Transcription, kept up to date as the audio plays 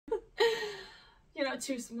not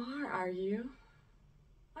too smart, are you?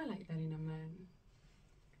 I like that in a man.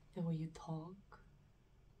 The way you talk,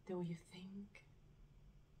 the way you think.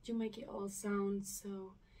 You make it all sound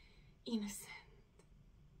so innocent.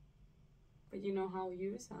 But you know how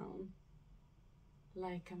you sound.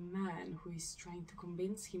 Like a man who is trying to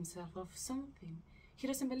convince himself of something he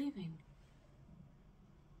doesn't believe in.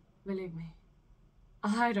 Believe me,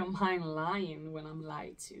 I don't mind lying when I'm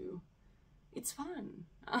lied to. It's fun.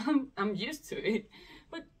 I'm used to it.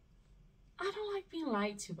 But I don't like being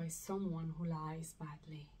lied to by someone who lies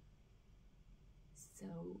badly.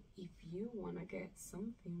 So if you want to get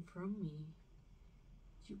something from me,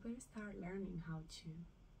 you better start learning how to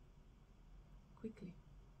quickly.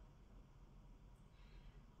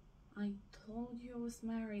 I told you I was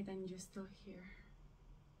married and you're still here.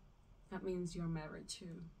 That means you're married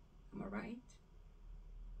too. Am I right?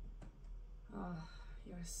 Oh,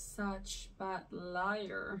 you're such a bad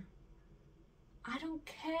liar. I don't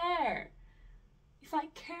care. If I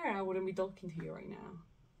care, I wouldn't be talking to you right now.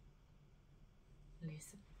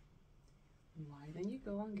 Listen, why don't you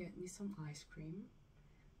go and get me some ice cream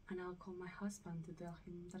and I'll call my husband to tell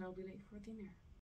him that I'll be late for dinner.